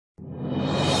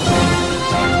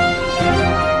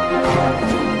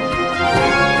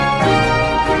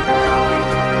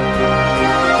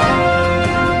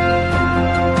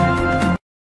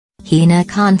Hina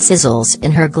Khan sizzles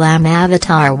in her glam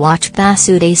avatar. Watch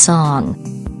Bhasoodi song.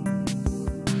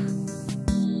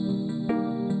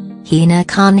 Hina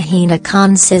Khan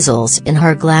sizzles in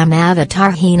her glam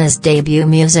avatar. Hina's debut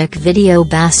music video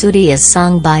Bhasoodi is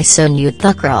sung by Sonu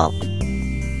Thukral.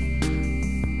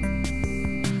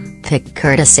 Pic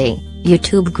courtesy,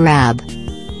 YouTube Grab.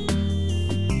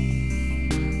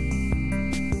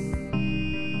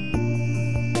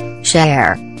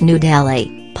 Share, New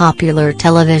Delhi. Popular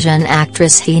television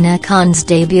actress Hina Khan's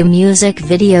debut music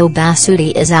video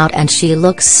Bhasoodi is out and she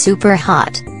looks super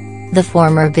hot. The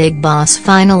former Big Boss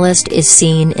finalist is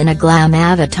seen in a glam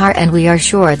avatar and we are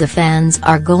sure the fans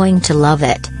are going to love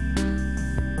it.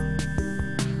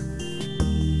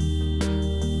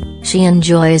 She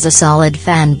enjoys a solid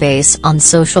fan base on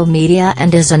social media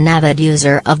and is an avid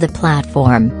user of the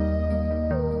platform.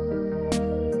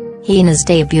 Hina's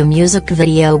debut music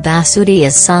video Bhasoodi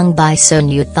is sung by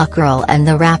Sonu Thukral and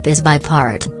the rap is by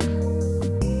Part.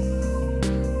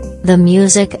 The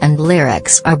music and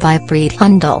lyrics are by Preet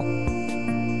Hundal.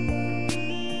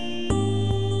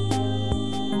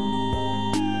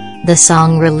 The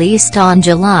song released on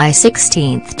July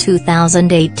 16,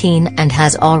 2018 and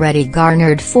has already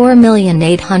garnered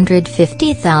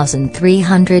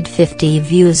 4,850,350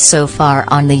 views so far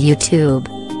on the YouTube.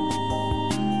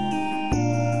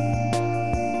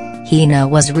 Hina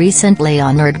was recently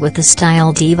honored with the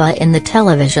Style Diva in the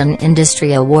Television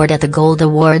Industry Award at the Gold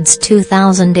Awards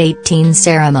 2018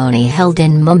 ceremony held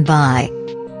in Mumbai.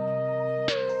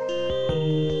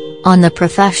 On the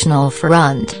professional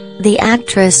front, the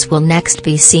actress will next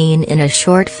be seen in a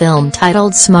short film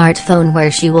titled Smartphone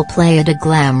where she will play a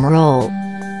glam role.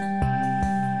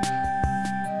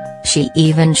 She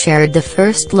even shared the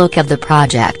first look of the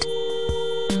project.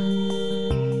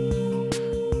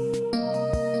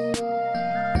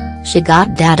 She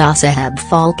got Dadasaheb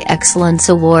Phalke Excellence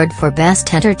Award for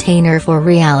Best Entertainer for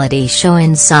reality show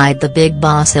Inside the Big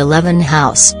Boss 11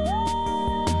 house.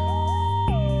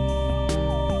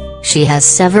 She has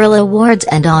several awards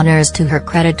and honors to her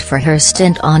credit for her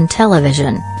stint on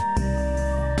television.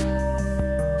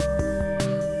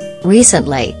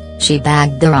 Recently, she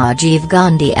bagged the Rajiv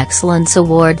Gandhi Excellence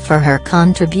Award for her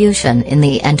contribution in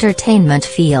the entertainment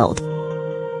field.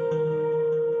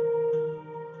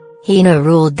 Hina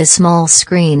ruled the small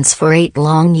screens for 8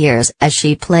 long years as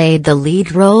she played the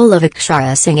lead role of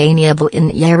Akshara Singh in Ye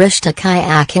Rishta Ki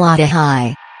Akhilata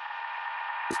Hai.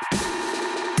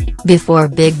 Before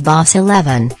Big Boss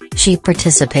 11, she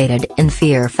participated in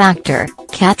Fear Factor,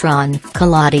 Katran,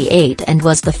 Kaladi 8 and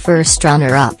was the first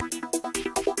runner-up.